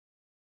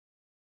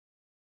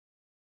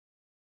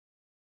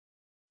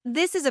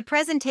This is a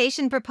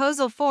presentation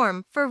proposal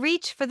form for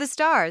Reach for the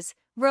Stars,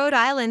 Rhode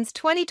Island's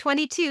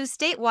 2022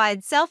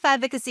 statewide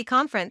self-advocacy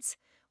conference,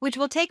 which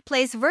will take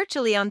place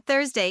virtually on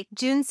Thursday,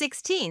 June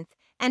 16th,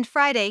 and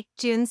Friday,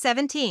 June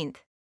 17th.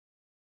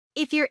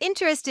 If you're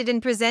interested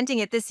in presenting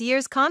at this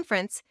year's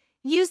conference,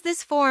 use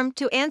this form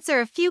to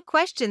answer a few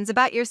questions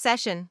about your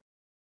session.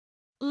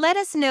 Let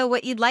us know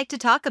what you'd like to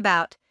talk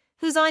about,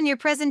 who's on your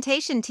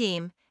presentation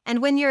team,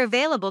 and when you're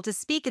available to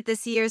speak at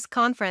this year's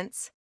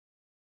conference.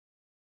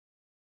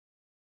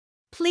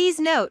 Please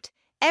note,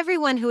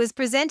 everyone who is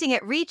presenting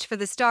at Reach for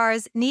the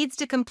Stars needs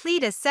to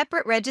complete a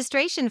separate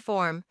registration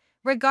form,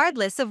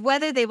 regardless of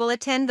whether they will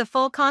attend the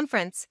full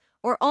conference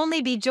or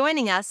only be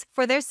joining us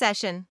for their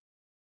session.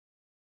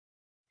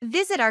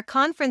 Visit our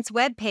conference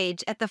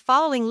webpage at the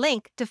following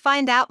link to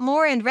find out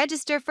more and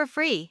register for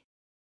free: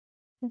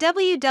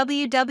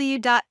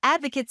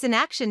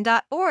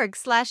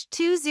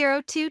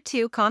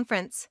 www.advocatesinaction.org/2022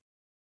 conference.